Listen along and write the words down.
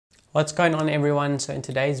What's going on, everyone? So in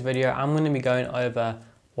today's video I'm going to be going over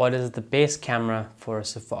what is the best camera for a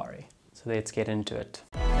safari. So let's get into it.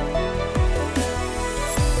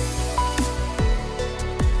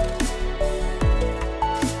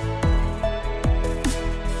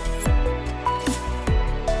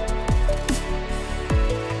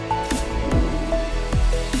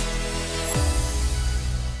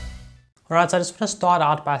 Alright, so I just want to start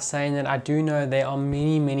out by saying that I do know there are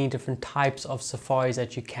many different types of safaris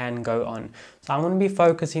that you can go on. So I'm going to be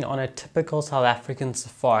focusing on a typical South African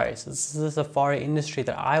safari. So this is a safari industry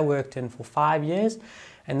that I worked in for 5 years,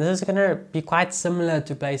 and this is going to be quite similar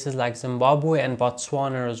to places like Zimbabwe and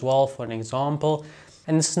Botswana as well, for an example.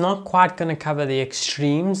 And this is not quite going to cover the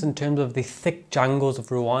extremes in terms of the thick jungles of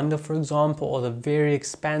Rwanda, for example, or the very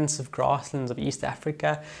expansive grasslands of East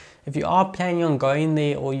Africa. If you are planning on going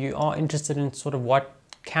there, or you are interested in sort of what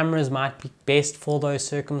cameras might be best for those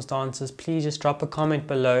circumstances, please just drop a comment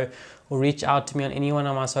below or reach out to me on any one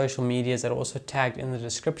of my social medias that are also tagged in the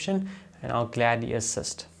description, and I'll gladly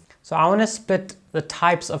assist. So I want to split the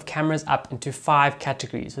types of cameras up into 5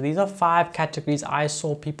 categories. So these are 5 categories I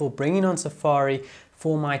saw people bringing on safari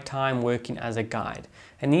for my time working as a guide.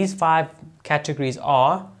 And these 5 categories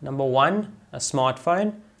are: number 1, a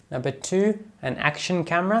smartphone; number 2, an action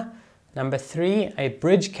camera; number 3, a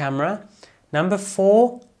bridge camera; number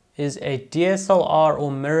 4 is a DSLR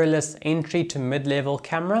or mirrorless entry to mid-level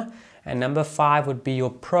camera; and number 5 would be your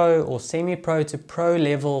pro or semi-pro to pro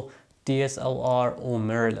level DSLR or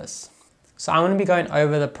mirrorless. So I'm going to be going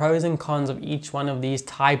over the pros and cons of each one of these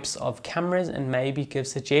types of cameras, and maybe give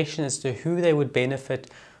suggestions as to who they would benefit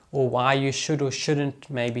or why you should or shouldn't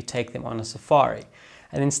maybe take them on a safari.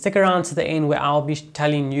 And then stick around to the end, where I'll be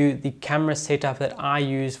telling you the camera setup that I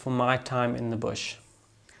use for my time in the bush.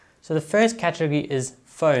 So the first category is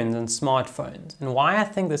phones and smartphones. And why I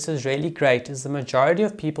think this is really great is the majority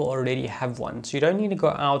of people already have one. So you don't need to go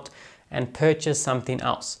out and purchase something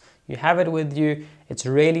else. You have it with you. It's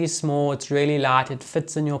really small, it's really light, it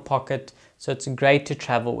fits in your pocket. So it's great to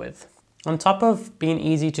travel with. On top of being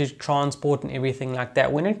easy to transport and everything like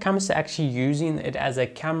that, when it comes to actually using it as a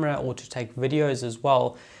camera or to take videos as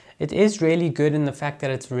well, it is really good in the fact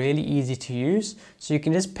that it's really easy to use. So you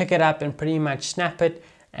can just pick it up and pretty much snap it,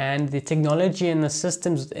 and the technology and the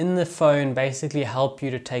systems within the phone basically help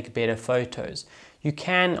you to take better photos. You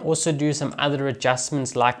can also do some other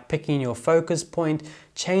adjustments like picking your focus point,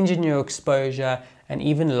 changing your exposure, and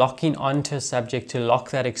even locking onto a subject to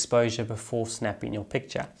lock that exposure before snapping your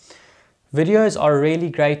picture. Videos are really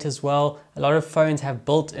great as well. A lot of phones have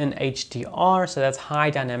built-in HDR, so that's high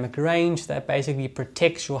dynamic range, that basically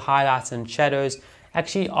protects your highlights and shadows,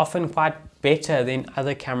 actually often quite better than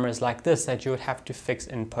other cameras like this that you would have to fix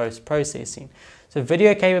in post-processing. So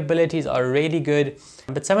video capabilities are really good,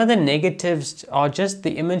 but some of the negatives are just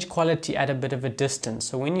the image quality at a bit of a distance.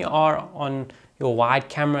 So when you are on your wide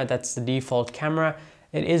camera, that's the default camera,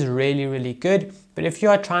 it is really good. But if you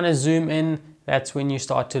are trying to zoom in, that's when you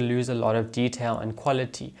start to lose a lot of detail and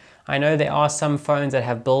quality. I know there are some phones that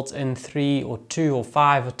have built-in 3 or 2 or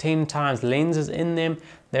 5 or 10 times lenses in them.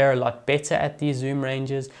 They're a lot better at these zoom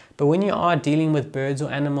ranges. But when you are dealing with birds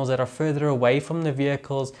or animals that are further away from the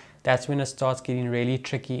vehicles, that's when it starts getting really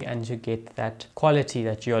tricky and you get that quality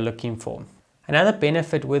that you're looking for. Another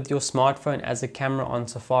benefit with your smartphone as a camera on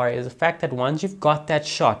safari is the fact that once you've got that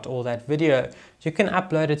shot or that video, you can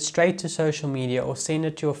upload it straight to social media or send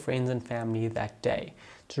it to your friends and family that day.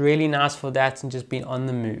 It's really nice for that and just being on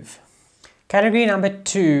the move. Category number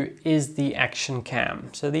 2 is the action cam.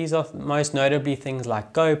 So these are most notably things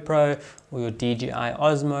like GoPro or your DJI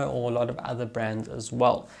Osmo, or a lot of other brands as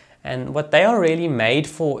well. And what they are really made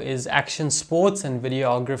for is action sports and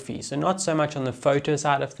videography. So not so much on the photo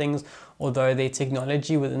side of things, although their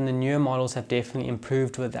technology within the newer models have definitely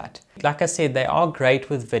improved with that. Like I said, they are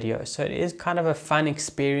great with video. So it is kind of a fun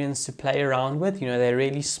experience to play around with. You know, they're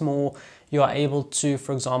really small. You are able to,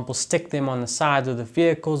 for example, stick them on the sides of the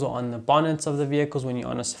vehicles or on the bonnets of the vehicles when you're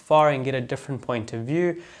on a safari and get a different point of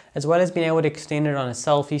view, as well as being able to extend it on a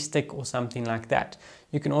selfie stick or something like that.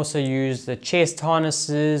 You can also use the chest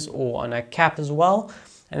harnesses or on a cap as well,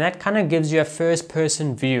 and that kind of gives you a first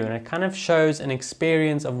person view, and it kind of shows an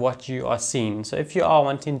experience of what you are seeing. So if you are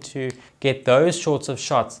wanting to get those sorts of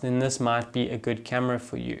shots, then this might be a good camera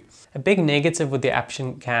for you. A big negative with the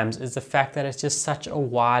action cams is the fact that it's just such a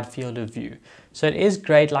wide field of view. So it is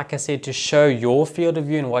great, like I said, to show your field of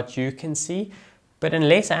view and what you can see, but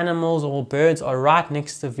unless animals or birds are right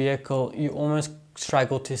next to the vehicle, you almost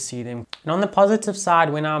struggle to see them. And on the positive side,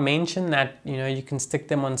 when I mentioned that, you know, you can stick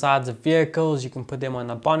them on sides of vehicles, you can put them on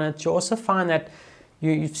the bonnet, you also find that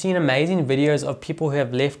You've seen amazing videos of people who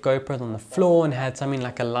have left GoPros on the floor and had something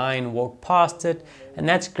like a lion walk past it, and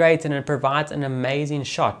that's great and it provides an amazing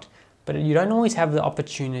shot. But you don't always have the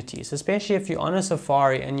opportunities, especially if you're on a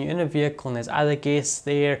safari and you're in a vehicle and there's other guests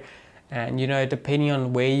there, and depending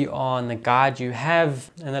on where you are and the guide you have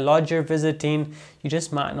and the lodge you're visiting, you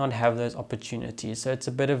just might not have those opportunities. So it's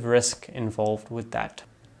a bit of risk involved with that.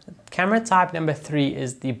 Camera type number 3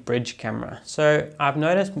 is the bridge camera. So I've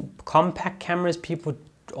noticed compact cameras people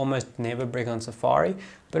almost never bring on safari,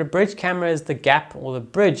 but a bridge camera is the gap or the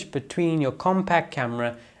bridge between your compact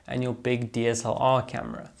camera and your big DSLR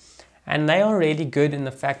camera. And they are really good in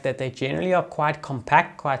the fact that they generally are quite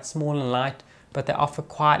compact, quite small and light, but they offer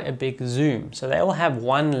quite a big zoom. So they will have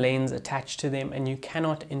one lens attached to them and you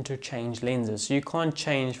cannot interchange lenses. So you can't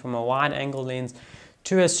change from a wide angle lens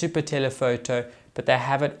to a super telephoto, but they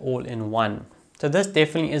have it all in one. So this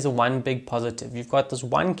definitely is a one big positive. You've got this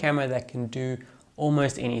one camera that can do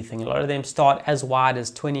almost anything. A lot of them start as wide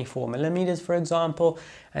as 24 millimeters, for example,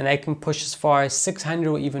 and they can push as far as 600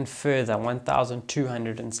 or even further,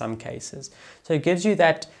 1200 in some cases. So it gives you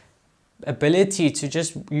that ability to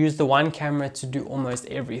just use the one camera to do almost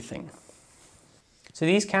everything. So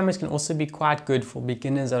these cameras can also be quite good for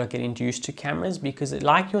beginners that are getting used to cameras, because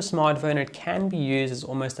like your smartphone, it can be used as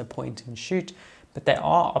almost a point and shoot, but there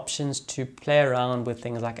are options to play around with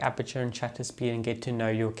things like aperture and shutter speed and get to know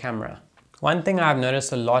your camera. One thing I've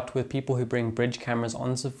noticed a lot with people who bring bridge cameras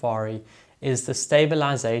on safari is the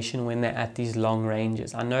stabilization when they're at these long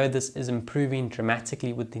ranges. I know this is improving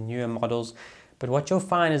dramatically with the newer models, but what you'll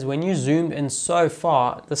find is when you zoom in so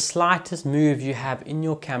far, the slightest move you have in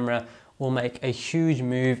your camera will make a huge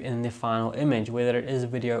move in the final image, whether it is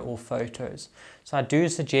video or photos. So I do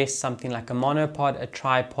suggest something like a monopod, a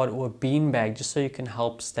tripod, or a beanbag, just so you can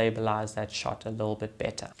help stabilize that shot a little bit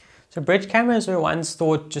better. So bridge cameras were once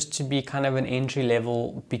thought just to be kind of an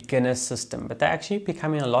entry-level beginner system, but they're actually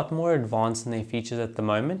becoming a lot more advanced in their features at the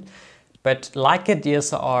moment. But like a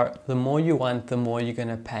DSLR, the more you want, the more you're going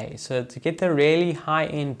to pay. So to get the really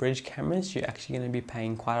high-end bridge cameras, you're actually going to be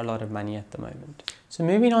paying quite a lot of money at the moment. So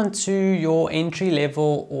moving on to your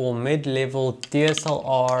entry-level or mid-level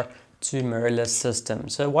DSLR to mirrorless system.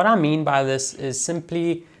 So what I mean by this is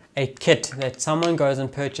simply a kit that someone goes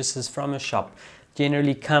and purchases from a shop.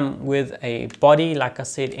 Generally come with a body, like I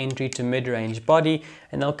said, entry to mid-range body,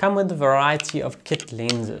 and they'll come with a variety of kit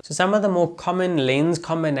lenses. So some of the more common lens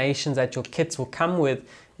combinations that your kits will come with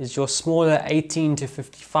is your smaller 18 to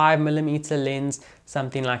 55 millimeter lens,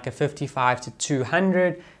 something like a 55 to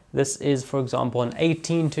 200. This is, for example, an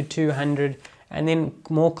 18 to 200, and then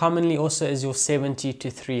more commonly also is your 70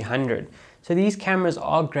 to 300. So these cameras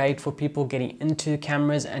are great for people getting into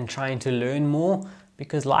cameras and trying to learn more,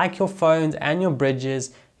 because like your phones and your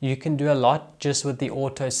bridges, you can do a lot just with the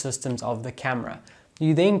auto systems of the camera.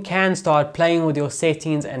 You then can start playing with your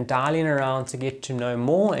settings and dialing around to get to know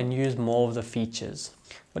more and use more of the features.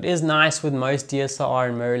 What is nice with most DSLR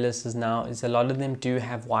and mirrorlesses now is a lot of them do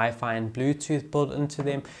have Wi-Fi and Bluetooth built into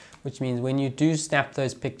them, which means when you do snap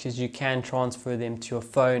those pictures, you can transfer them to your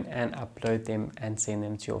phone and upload them and send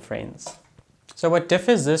them to your friends. So what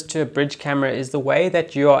differs this to a bridge camera is the way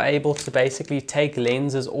that you are able to basically take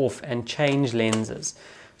lenses off and change lenses.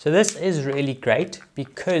 So this is really great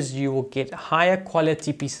because you will get higher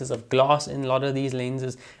quality pieces of glass in a lot of these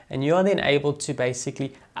lenses, and you are then able to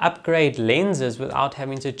basically upgrade lenses without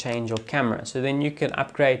having to change your camera. So then you can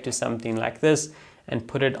upgrade to something like this and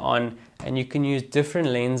put it on, and you can use different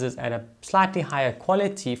lenses at a slightly higher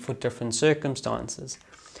quality for different circumstances.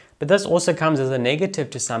 But this also comes as a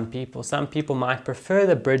negative to some people. Some people might prefer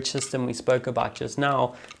the bridge system we spoke about just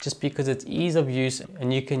now, just because it's ease of use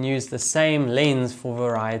and you can use the same lens for a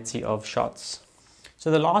variety of shots.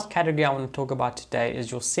 So the last category I want to talk about today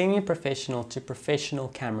is your semi-professional to professional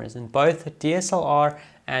cameras in both the DSLR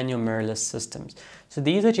and your mirrorless systems. So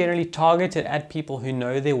these are generally targeted at people who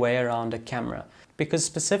know their way around a camera. Because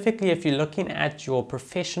specifically if you're looking at your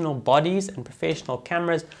professional bodies and professional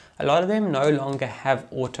cameras, a lot of them no longer have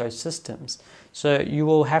auto systems. So you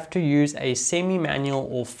will have to use a semi-manual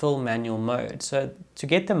or full manual mode. So to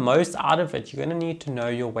get the most out of it, you're going to need to know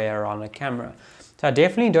your way around a camera. So I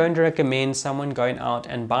definitely don't recommend someone going out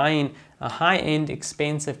and buying a high-end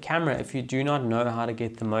expensive camera if you do not know how to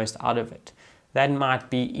get the most out of it. That might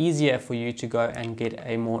be easier for you to go and get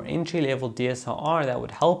a more entry-level DSLR that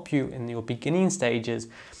would help you in your beginning stages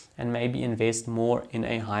and maybe invest more in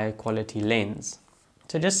a higher quality lens.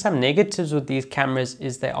 So just some negatives with these cameras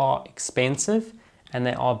is they are expensive and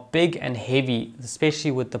they are big and heavy,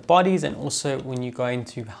 especially with the bodies and also when you go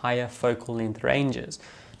into higher focal length ranges.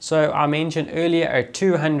 So I mentioned earlier a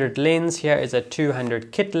 200 lens, here is a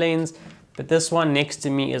 200 kit lens. But this one next to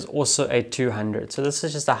me is also a 200. So this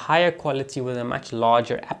is just a higher quality with a much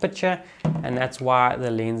larger aperture, and that's why the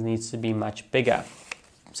lens needs to be much bigger.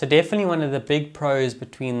 So definitely one of the big pros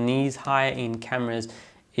between these higher end cameras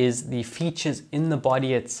is the features in the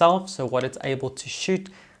body itself. So what it's able to shoot,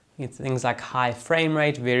 it's things like high frame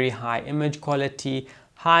rate, very high image quality,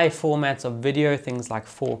 high formats of video, things like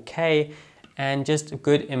 4K, and just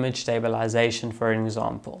good image stabilization, for an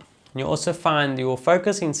example. You also find your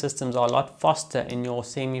focusing systems are a lot faster in your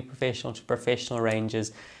semi-professional to professional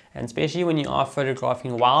ranges, and especially when you are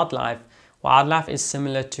photographing wildlife. Wildlife is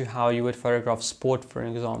similar to how you would photograph sport, for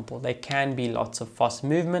example. There can be lots of fast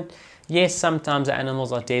movement. Yes, sometimes the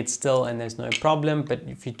animals are dead still and there's no problem, but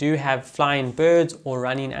if you do have flying birds or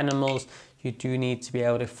running animals, you do need to be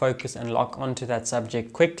able to focus and lock onto that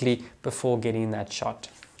subject quickly before getting that shot.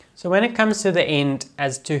 So when it comes to the end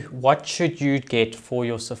as to what should you get for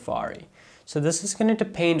your safari, so this is going to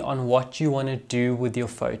depend on what you want to do with your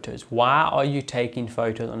photos. Why are you taking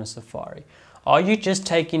photos on a safari? Are you just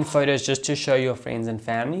taking photos just to show your friends and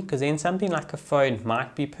family? Because then something like a phone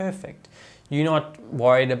might be perfect. You're not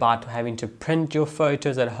worried about having to print your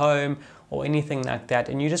photos at home or anything like that,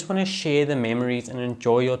 and you just want to share the memories and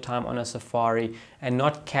enjoy your time on a safari and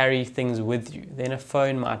not carry things with you. Then a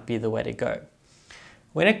phone might be the way to go.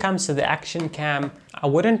 When it comes to the action cam, I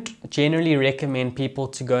wouldn't generally recommend people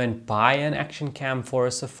to go and buy an action cam for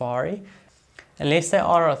a safari, unless they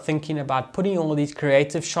are thinking about putting all these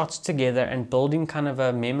creative shots together and building kind of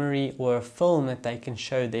a memory or a film that they can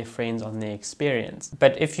show their friends on their experience.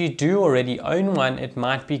 But if you do already own one, it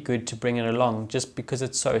might be good to bring it along just because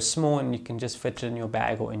it's so small and you can just fit it in your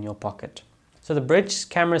bag or in your pocket. So the bridge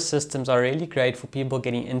camera systems are really great for people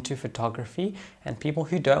getting into photography and people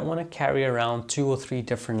who don't want to carry around 2 or 3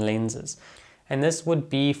 different lenses. And this would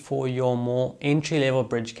be for your more entry-level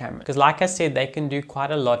bridge camera, because like I said, they can do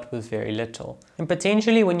quite a lot with very little. And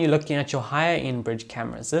potentially when you're looking at your higher end bridge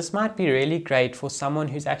cameras, this might be really great for someone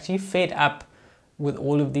who's actually fed up with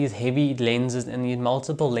all of these heavy lenses and these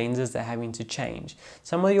multiple lenses they're having to change.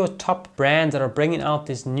 Some of your top brands that are bringing out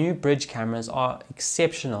these new bridge cameras are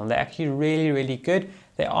exceptional. They're actually really, really good.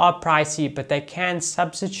 They are pricey, but they can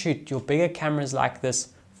substitute your bigger cameras like this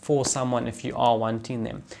for someone if you are wanting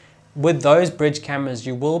them. With those bridge cameras,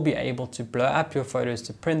 you will be able to blow up your photos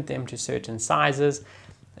to print them to certain sizes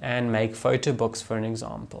and make photo books, for an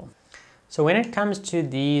example. So when it comes to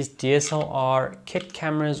these DSLR kit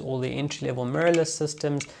cameras or the entry-level mirrorless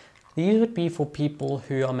systems, these would be for people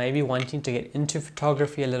who are maybe wanting to get into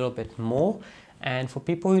photography a little bit more, and for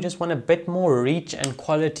people who just want a bit more reach and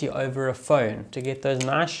quality over a phone to get those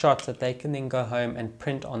nice shots that they can then go home and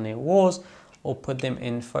print on their walls or put them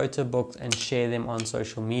in photo books and share them on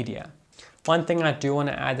social media. One thing I do want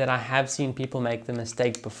to add that I have seen people make the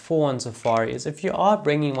mistake before on safari is if you are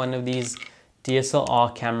bringing one of these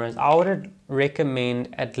DSLR cameras, I would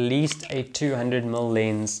recommend at least a 200mm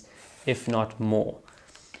lens, if not more.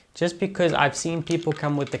 Just because I've seen people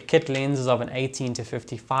come with the kit lenses of an 18 to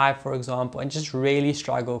 55, for example, and just really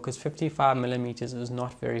struggle because 55mm is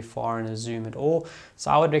not very far in a zoom at all.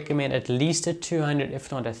 So I would recommend at least a 200,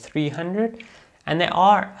 if not a 300. And there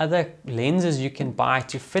are other lenses you can buy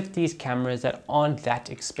to fit these cameras that aren't that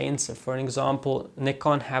expensive. For an example,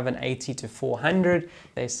 Nikon have an 80 to 400.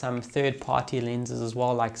 There's some third-party lenses as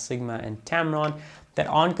well, like Sigma and Tamron, that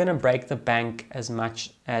aren't going to break the bank as much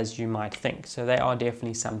as you might think. So they are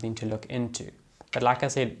definitely something to look into. But like I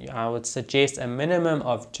said, I would suggest a minimum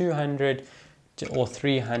of 200 or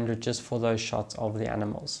 300 just for those shots of the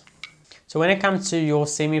animals. So when it comes to your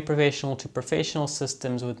semi-professional to professional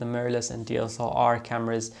systems with the mirrorless and DSLR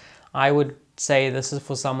cameras, I would say this is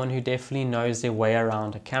for someone who definitely knows their way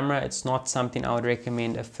around a camera. It's not something I would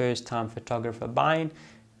recommend a first-time photographer buying.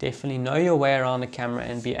 Definitely know your way around a camera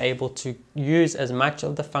and be able to use as much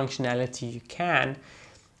of the functionality you can.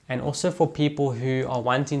 And also for people who are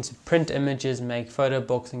wanting to print images, make photo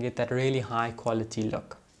books and get that really high quality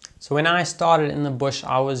look. So when I started in the bush,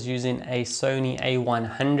 I was using a Sony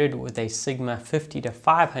A100 with a Sigma 50 to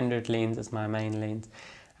 500 lens as my main lens.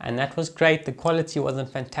 And that was great. The quality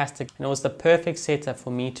wasn't fantastic. And it was the perfect setup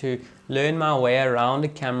for me to learn my way around a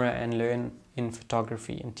camera and learn in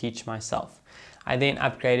photography and teach myself. I then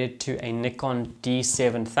upgraded to a Nikon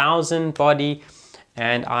D7000 body,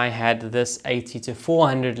 and I had this 80 to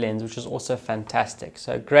 400 lens, which was also fantastic.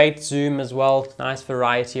 So great zoom as well, nice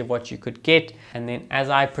variety of what you could get. And then as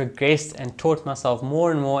I progressed and taught myself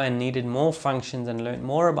more and more and needed more functions and learned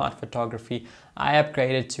more about photography, I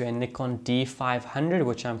upgraded to a Nikon D500,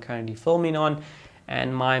 which I'm currently filming on.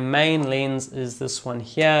 And my main lens is this one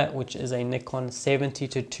here, which is a Nikon 70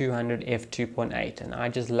 to 200 f2.8. And I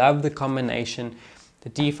just love the combination. The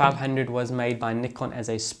D500 was made by Nikon as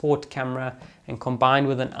a sport camera, and combined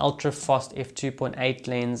with an ultra fast f2.8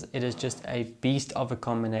 lens, it is just a beast of a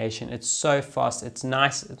combination. It's so fast, it's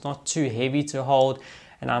nice, it's not too heavy to hold,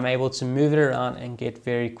 and I'm able to move it around and get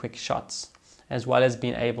very quick shots, as well as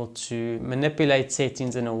being able to manipulate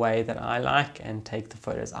settings in a way that I like and take the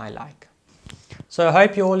photos I like. So I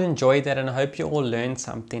hope you all enjoyed that, and I hope you all learned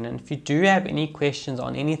something. And if you do have any questions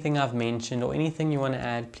on anything I've mentioned or anything you want to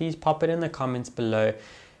add, please pop it in the comments below.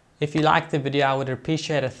 If you liked the video, I would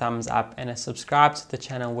appreciate a thumbs up, and a subscribe to the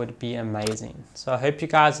channel would be amazing. So I hope you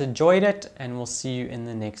guys enjoyed it, and we'll see you in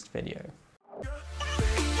the next video.